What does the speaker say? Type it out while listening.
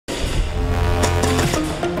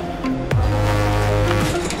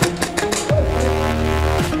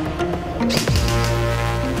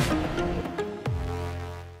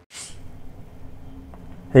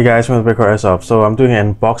Hey guys, welcome back to Airsoft. So I'm doing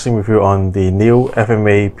an unboxing review on the new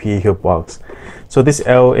FMA PQ box. So this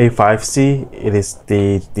LA5-C, it is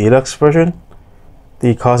the deluxe version.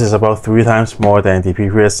 The cost is about 3 times more than the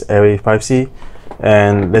previous LA5-C,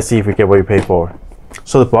 and let's see if we get what you pay for.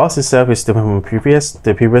 So the box itself is different from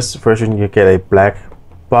the previous version. You get a black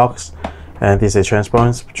box, and this is a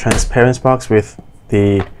transparent box with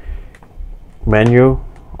the menu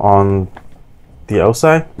on the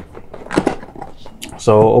outside.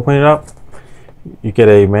 So open it up, you get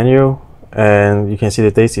a menu, and you can see the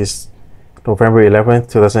date is November 11th,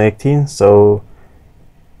 2018. So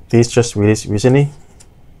this just released recently.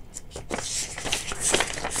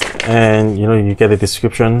 And you get a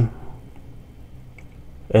description,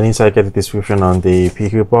 and inside get a description on the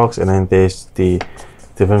PQ box, and then there's the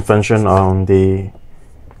different function on the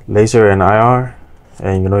laser and IR,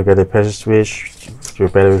 and you get a pressure switch, your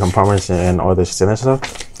battery compartments, and all this standard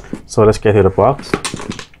stuff. So let's get to the box.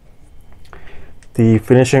 The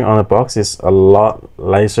finishing on the box is a lot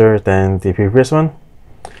lighter than the previous one,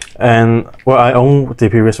 and well, I own the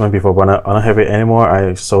previous one before, but I don't have it anymore.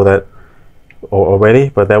 I sold that already,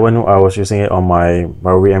 but that one I was using it on my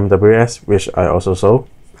Maori MWS, which I also sold.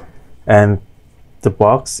 And the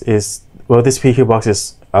box is, well, this PQ box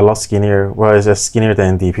is a lot skinnier. Well, it's just skinnier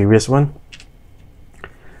than the previous one.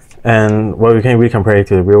 And well, you can't really compare it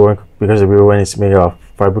to the real one because the real one is made of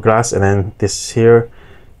fiberglass, and then this here,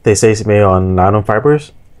 they say it's made on nylon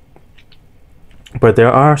fibers. But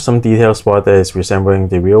there are some detail spot that is resembling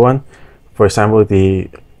the real one. For example,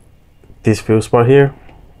 this fuse spot here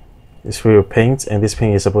is for your paint, and this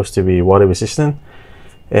paint is supposed to be water resistant.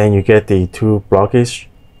 And you get the 2 blockage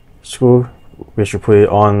screw, which you put it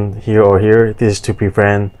on here or here. This is to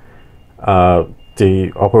prevent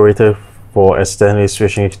the operator for accidentally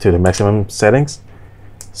switching it to the maximum settings.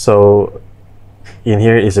 So in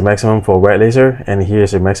here is the maximum for red laser, and here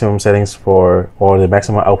is the maximum settings for, or the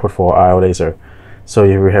maximum output for IR laser. So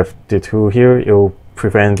if you have the 2 here, it will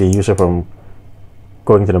prevent the user from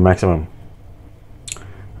going to the maximum.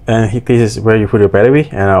 And this is where you put your battery,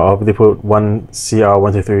 and I'll obviously put one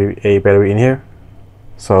CR123A battery in here.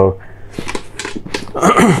 So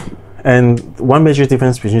and one major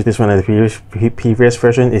difference between this one and the previous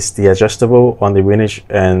version is the adjustable on the windage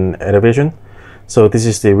and elevation. So this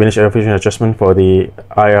is the windage elevation adjustment for the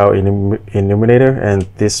IR illuminator, and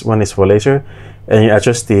this one is for laser. And you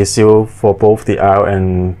adjust the seal for both the IR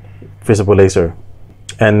and visible laser.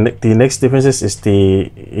 And the next difference is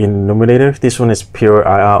the illuminator. This one is pure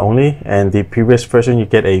IR only, and the previous version you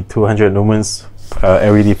get a 200 lumens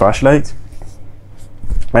LED flashlight.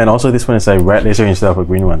 And also this one is a red laser instead of a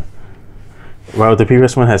green one. Well, the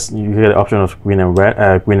previous one you get the option of green and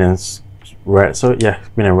red, So yeah,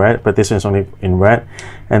 green and red, but this one is only in red.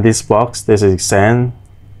 And this box, there's a sand.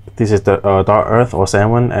 This is the dark earth or sand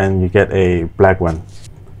one, and you get a black one.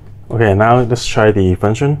 Okay, now let's try the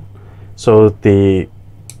function. So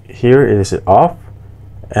here it is off,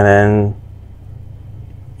 and then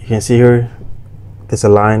you can see here there's a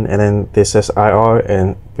line, and then this says IR,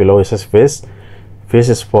 and below it says Vis. Vis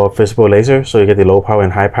is for visible laser, so you get the low power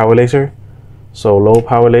and high power laser. So low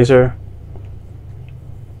power laser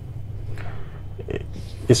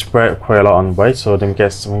is spread quite a lot on white, so then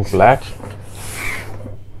get something black.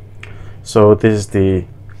 So this is the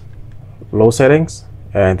low settings,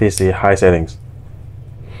 and this is the high settings.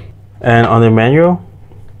 And on the manual,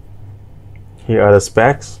 here are the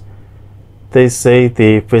specs. They say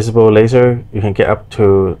the visible laser you can get up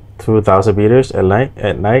to 2,000 meters at night,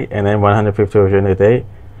 and then 150 during the day.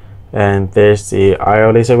 And there's the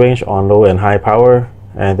IR laser range on low and high power,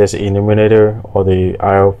 and there's the illuminator or the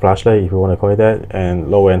IR flashlight, if you want to call it that, and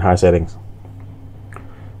low and high settings.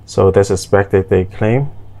 So that's the spec that they claim,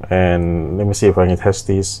 and let me see if I can test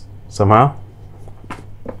these somehow.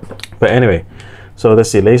 But anyway, so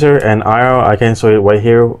that's the laser and IR. I can show it right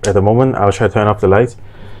here at the moment. I'll try to turn off the light,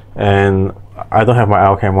 and I don't have my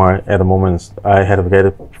IR camera at the moment. I had to get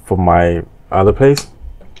it from my other place.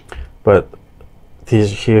 But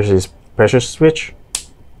here's this pressure switch.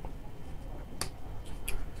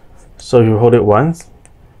 So you hold it once,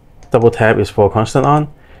 double tap is for constant on,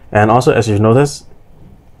 and also as you notice,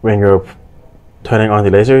 when you're turning on the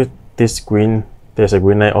laser, there's a green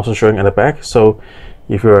light also showing at the back. So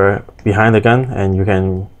if you're behind the gun, and you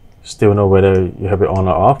can still know whether you have it on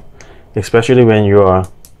or off, especially when you are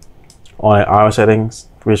on IR settings,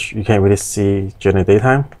 which you can't really see during the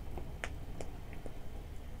daytime.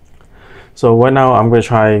 So right now I'm going to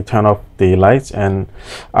try turn off the lights, and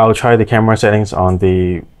I'll try the camera settings on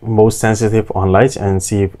the most sensitive on lights and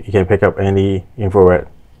see if you can pick up any infrared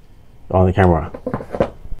on the camera.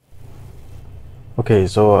 Okay,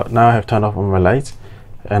 so now I have turned off on my lights,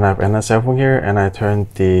 And I've ended cell phone here, and I turned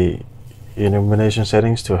the illumination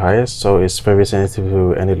settings to highest, so it's very sensitive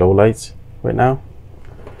to any low lights right now.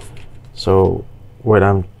 So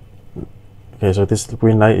so this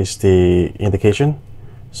green light is the indication.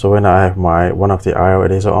 So when I have one of the IR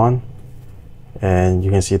laser on, and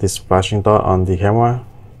you can see this flashing dot on the camera,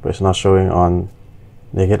 but it's not showing on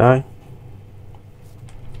naked eye.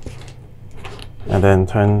 And then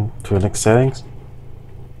turn to the next settings.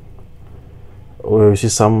 You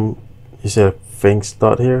see a faint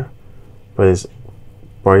dot here, but it's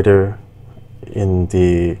brighter in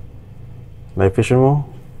the night vision mode.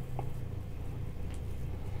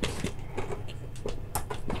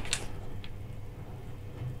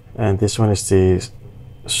 And this one is the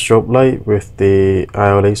strobe light with the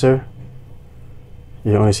IR laser.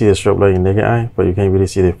 You only see the strobe light in naked eye, but you can't really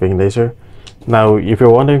see the faint laser. Now, if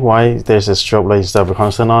you're wondering why there's a strobe light instead of a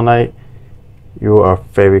constant all night, you are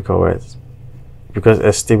very correct. Because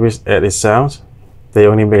as stupid as it sounds, they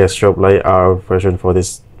only make a strobe light IR version for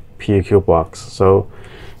this PEQ box. So,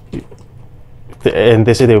 and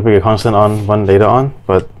they say they will bring a constant on one later on,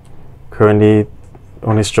 but currently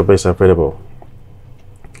only strobe lights are available.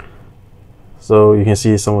 So you can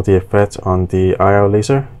see some of the effects on the IR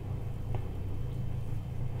laser.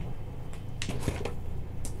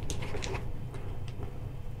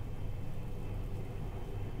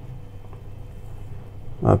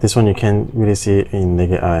 Now this one you can't really see in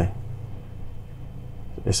naked eye.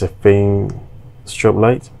 It's a faint strobe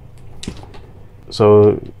light.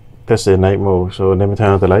 So that's the night mode. So let me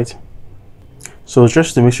turn on the light. So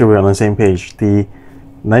just to make sure we're on the same page, the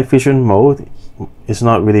night vision mode is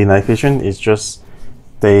not really night vision. It's just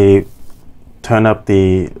they turn up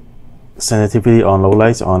the sensitivity on low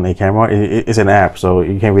lights on a camera. It's an app, so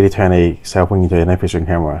you can't really turn a cell phone into a night vision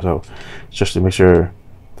camera. So just to make sure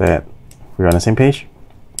that we're on the same page.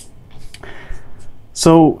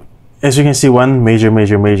 So as you can see, one major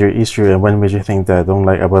issue and one major thing that I don't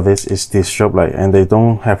like about this is this strobe light, and they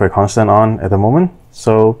don't have a constant on at the moment.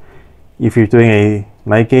 So if you're doing a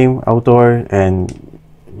night game outdoor and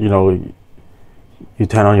you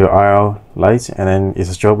turn on your IR lights and then it's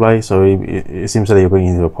a strobe light, so it seems that you're going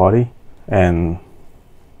into a party, and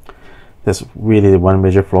that's really one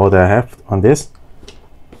major flaw that I have on this.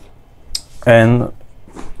 And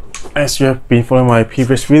as you have been following my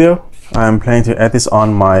previous video, I'm planning to add this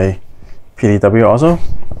on my PDW also.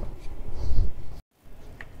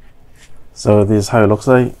 So this is how it looks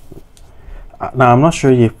like. Now I'm not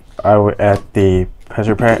sure if I will add the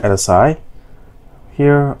pressure pad at the side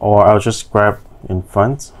here, or I'll just grab in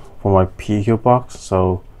front for my PEQ box.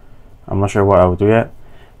 So I'm not sure what I will do yet,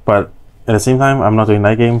 but at the same time I'm not doing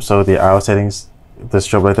night game, so the IR settings, the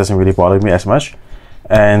strobe light doesn't really bother me as much.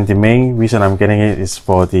 And the main reason I'm getting it is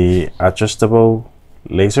for the adjustable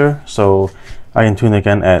laser, so I can tune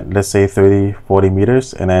again at, let's say, 30-40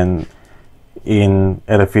 meters, and then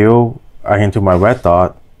at a field I can tune my red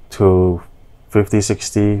dot to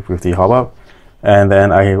 50-60 with the hop up, and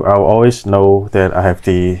then I'll always know that I have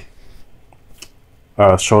the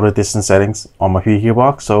shorter distance settings on my PEQ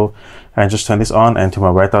box, so I can just turn this on and tune my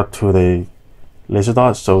red dot to the laser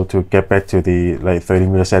dot, so to get back to the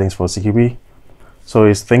 30-meter settings for CQB. So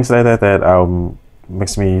it's things like that that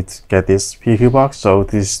makes me get this PEQ box. So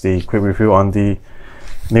this is the quick review on the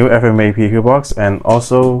new FMA PEQ box, and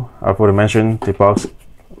also I forgot to mention the box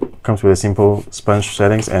comes with a simple sponge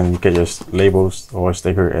settings, and you get your labels or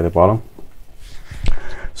sticker at the bottom.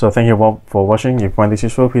 So thank you all for watching. If you find this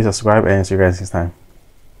useful, please subscribe, and see you guys next time.